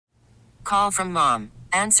Call from mom.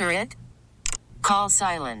 Answer it. Call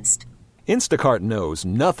silenced. Instacart knows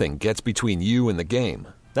nothing gets between you and the game.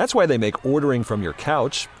 That's why they make ordering from your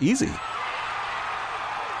couch easy.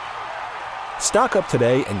 Stock up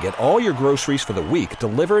today and get all your groceries for the week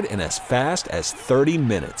delivered in as fast as 30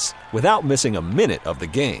 minutes without missing a minute of the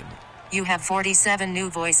game. You have 47 new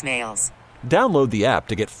voicemails. Download the app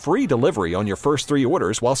to get free delivery on your first 3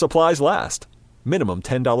 orders while supplies last. Minimum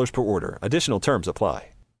 $10 per order. Additional terms apply.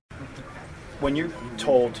 When you're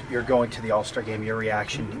told you're going to the All-Star game, your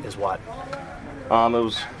reaction is what?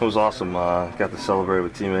 It was awesome. Got to celebrate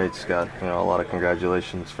with teammates. Got a lot of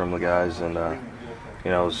congratulations from the guys, and it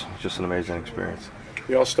was just an amazing experience.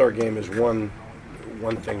 The All-Star game is one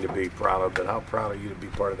thing to be proud of, but how proud are you to be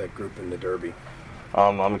part of that group in the Derby?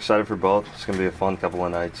 I'm excited for both. It's going to be a fun couple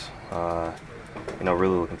of nights.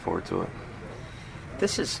 Really looking forward to it.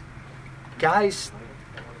 This is, guys,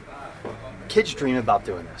 kids dream about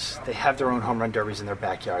doing this. They have their own home run derbies in their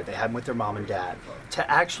backyard. They have them with their mom and dad.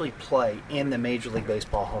 To actually play in the Major League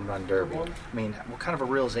Baseball home run derby, I mean, what kind of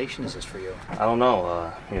a realization is this for you? I don't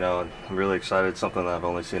know. I'm really excited. It's something that I've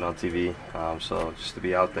only seen on TV. So just to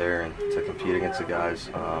be out there and to compete against the guys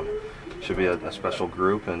should be a special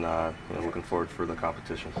group, and looking forward for the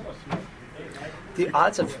competition. The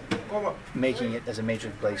odds of making it as a Major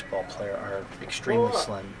League Baseball player are extremely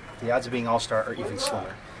slim. The odds of being All-Star are even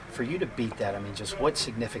slimmer. For you to beat that, I mean, just what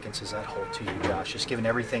significance does that hold to you, Josh, just given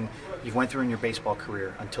everything you've went through in your baseball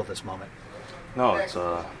career until this moment? No, it's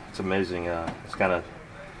amazing. It's kind of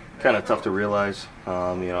tough to realize.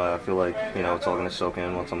 I feel like it's all going to soak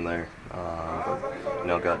in once I'm there.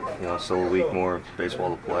 Got still a week more of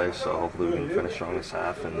baseball to play, so hopefully we can finish strong this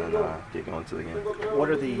half and then get going to the game.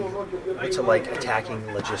 What's it like attacking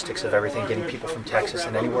the logistics of everything, getting people from Texas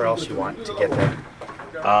and anywhere else you want to get there?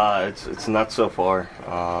 It's not so far.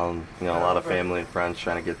 A lot of family and friends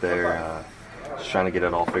trying to get there. Just trying to get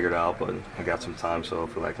it all figured out, but I got some time, so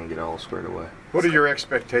hopefully I can get it all squared away. What are your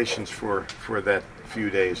expectations for that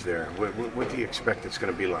few days there? What do you expect it's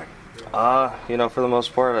going to be like? For the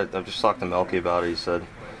most part, I've just talked to Melky about it. He said,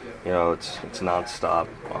 it's nonstop.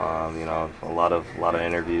 A lot of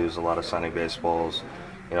interviews, a lot of signing baseballs.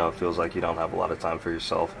 It feels like you don't have a lot of time for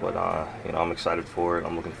yourself, but I'm excited for it.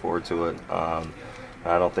 I'm looking forward to it.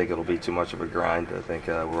 I don't think it'll be too much of a grind. I think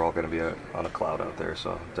we're all going to be on a cloud out there,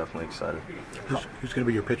 so definitely excited. Who's going to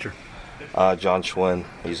be your pitcher? John Schwinn.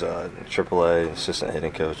 He's a AAA assistant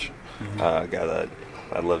hitting coach. A guy that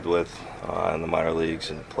I lived with in the minor leagues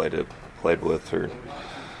and played with for,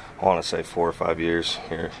 I want to say, 4 or 5 years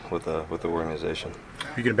here with the organization.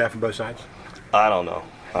 Are you going to bat from both sides? I don't know.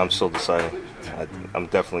 I'm still deciding. I'm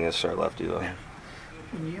definitely going to start lefty, though. Yeah.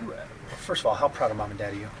 First of all, how proud of Mom and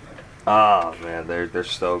Dad are you? Man, they're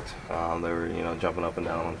stoked. They were, jumping up and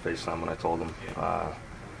down on FaceTime when I told them.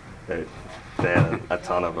 They had a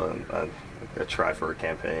ton of a try for a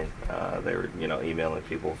campaign. They were, emailing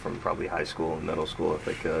people from probably high school and middle school if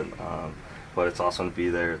they could. But it's awesome to be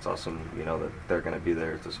there. It's awesome, that they're going to be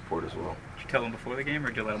there to support as well. Did you tell them before the game, or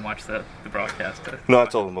did you let them watch the broadcast? No, I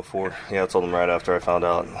told them before. Yeah, I told them right after I found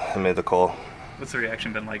out I made the call. What's the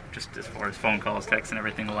reaction been like, just as far as phone calls, texts, and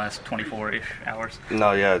everything, the last 24-ish hours?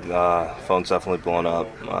 No, yeah, phone's definitely blown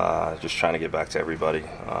up. Just trying to get back to everybody.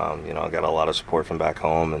 I got a lot of support from back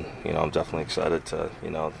home, and I'm definitely excited to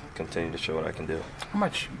continue to show what I can do. How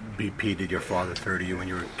much BP did your father throw to you when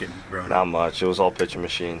you were getting grown up? Not much. It was all pitching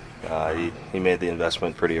machine. He made the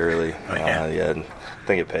investment pretty early. And I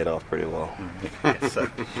think it paid off pretty well. Was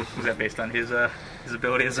that based on his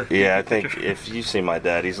ability as a I think if you see my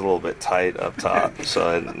dad, he's a little bit tight up top,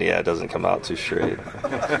 so it doesn't come out too straight.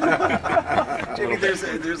 Jamie,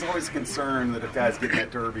 there's always concern that if guys get in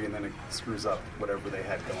that derby and then it screws up whatever they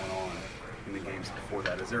had going on in the games before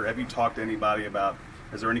that. Have you talked to anybody about,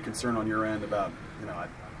 is there any concern on your end about,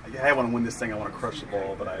 I want to win this thing, I want to crush the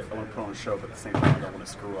ball, but I want to put on a show, but at the same time I don't want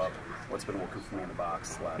to screw up what's been working for me in the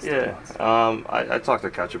box the last 2 months? I talked to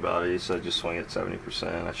Kutch about it. He said just swing at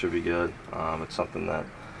 70%. I should be good. It's something that,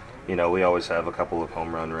 we always have a couple of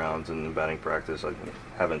home run rounds in batting practice. I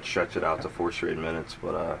haven't stretched it out to 4 straight minutes,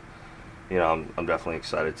 but, I'm definitely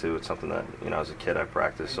excited too. It's something that, as a kid I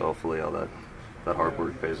practiced, so hopefully all that hard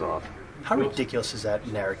work pays off. How ridiculous is that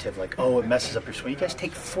narrative? Like, it messes up your swing. You guys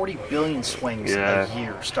take 40 billion swings a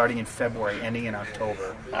year, starting in February, ending in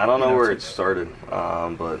October. I don't know where it started,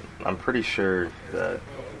 but I'm pretty sure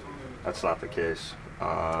that's not the case.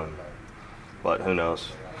 But who knows?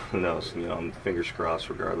 Who knows? I'm fingers crossed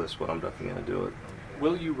regardless, but I'm definitely going to do it.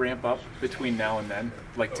 Will you ramp up between now and then?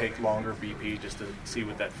 Like, take longer BP just to see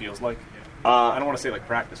what that feels like? I don't want to say like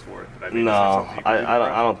practice for it, but I mean, no,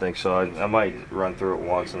 I don't think so. I might run through it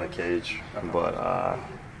once in the cage, but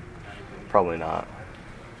Probably not.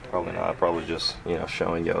 Probably just,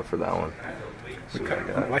 showing yo for that one.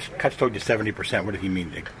 Kutch told you 70%. What did he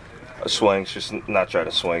mean? Swings, just not try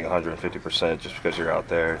to swing 150% just because you're out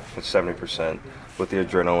there. It's 70% with the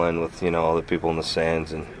adrenaline, with all the people in the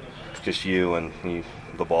stands, and just you and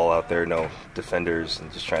the ball out there, no defenders,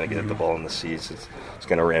 and just trying to get the ball in the seats. It's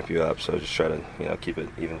going to ramp you up. So just try to keep it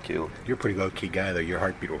even keeled. You're a pretty low key guy though. Your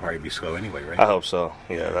heartbeat will probably be slow anyway, right? I hope so.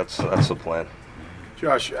 Yeah, that's the plan.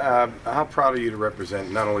 Josh, how proud are you to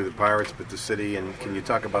represent not only the Pirates but the city? And can you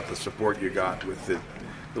talk about the support you got with the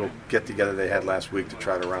little get-together they had last week to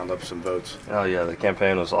try to round up some votes? Oh, yeah, the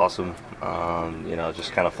campaign was awesome.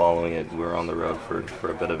 Just kind of following it. We were on the road for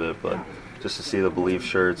a bit of it, but just to see the Believe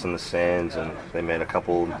shirts in the stands, and they made a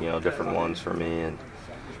couple, different ones for me, and,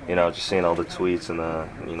 just seeing all the tweets and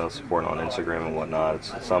the, support on Instagram and whatnot,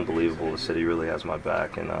 it's unbelievable. The city really has my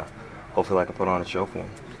back, and hopefully I can put on a show for them.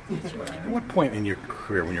 At what point in your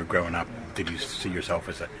career, when you were growing up, did you see yourself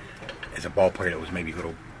as a ball player that was maybe a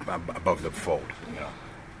little above the fold?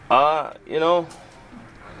 My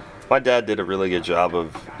dad did a really good job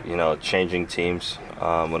of, changing teams.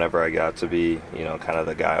 Whenever I got to be, kind of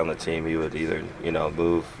the guy on the team, he would either,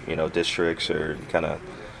 move, districts or kind of,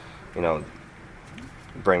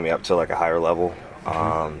 bring me up to like a higher level.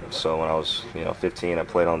 So when I was, 15, I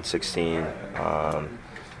played on 16.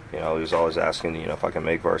 He was always asking, if I can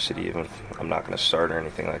make varsity, even if I'm not going to start or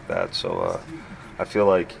anything like that. So I feel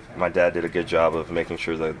like my dad did a good job of making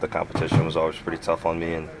sure that the competition was always pretty tough on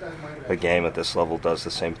me, and the game at this level does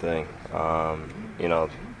the same thing. You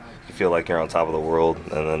feel like you're on top of the world,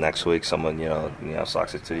 and the next week someone,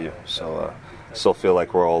 socks it to you. So I still feel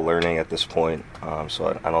like we're all learning at this point,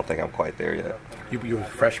 so I don't think I'm quite there yet. You were a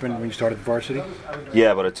freshman when you started varsity?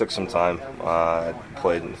 Yeah, but it took some time. I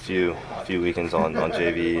played in a few weekends on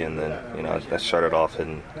JV, and then I started off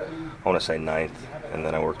in, I want to say 9th, and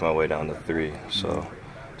then I worked my way down to 3. So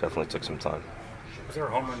definitely took some time. Was there a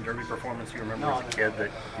home run derby performance you remember as a kid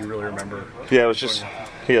that you really remember? Yeah, it was just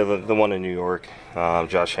the one in New York.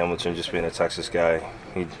 Josh Hamilton, just being a Texas guy,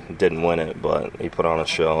 he didn't win it, but he put on a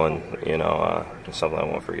show, and it's something I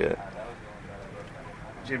won't forget.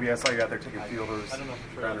 JB, I saw you out there taking fielders,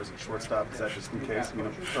 grounders, and shortstop. Is that just in case? You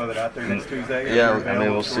throw that out there next Tuesday? Yeah, I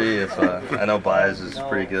mean, we'll see. If I know Baez is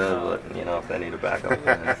pretty good, but if they need a backup,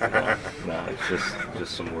 then, no, it's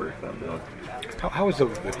just some work I'm doing. How has the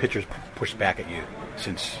pitchers pushed back at you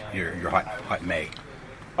since your hot May?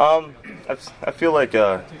 I feel like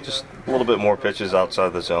just a little bit more pitches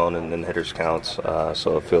outside the zone and then hitters counts.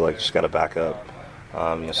 So I feel like just got to back up.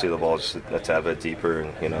 See the ball just a tad bit deeper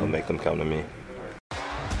and make them come to me.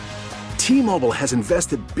 T-Mobile has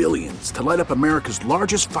invested billions to light up America's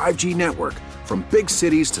largest 5G network, from big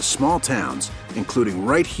cities to small towns, including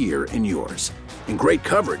right here in yours. And great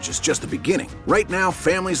coverage is just the beginning. Right now,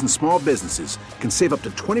 families and small businesses can save up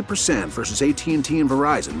to 20% versus AT&T and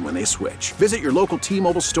Verizon when they switch. Visit your local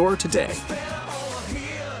T-Mobile store today.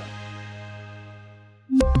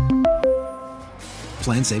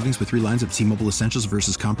 Plan savings with 3 lines of T-Mobile Essentials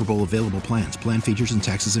versus comparable available plans. Plan features and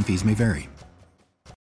taxes and fees may vary.